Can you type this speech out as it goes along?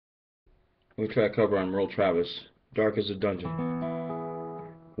track cover on Merle Travis, Dark as a Dungeon.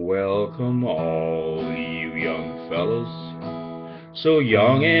 Welcome all you young fellas, so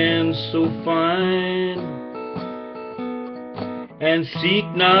young and so fine, and seek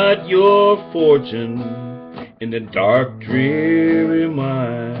not your fortune in the dark dreary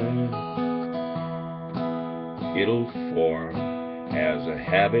mine. It'll form as a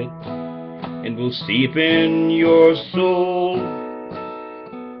habit and will seep in your soul,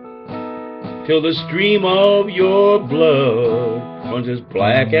 till the stream of your blood runs as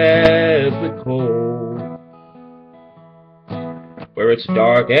black as the coal. Where it's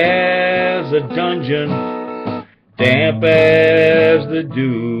dark as a dungeon, damp as the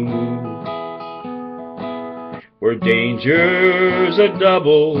dew, where dangers are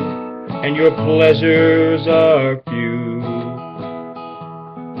double and your pleasures are few,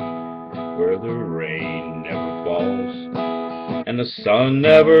 where the rain never falls and the sun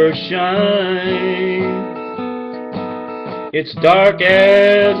never shines. It's dark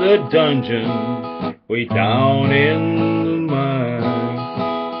as a dungeon way down in the mine.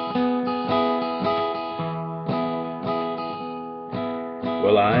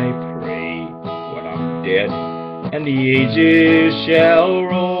 Well, I pray when I'm dead and the ages shall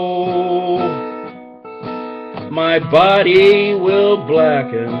roll, my body will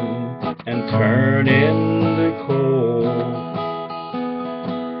blacken and turn into coal.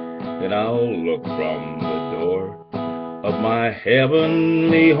 Then I'll look from the door of my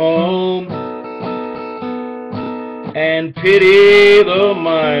heavenly home and pity the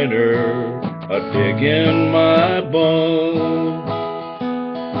miner a-digging my bone.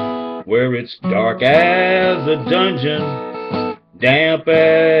 Where it's dark as a dungeon, damp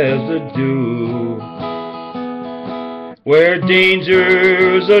as the dew, where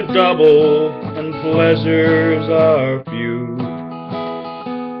dangers are double and pleasures are few,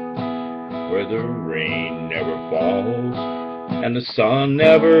 where the rain never falls and the sun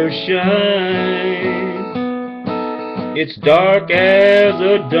never shines. It's dark as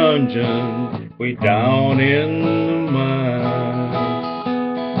a dungeon way down in the mine.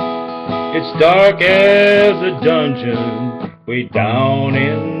 It's dark as a dungeon way down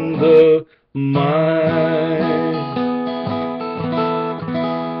in the mine.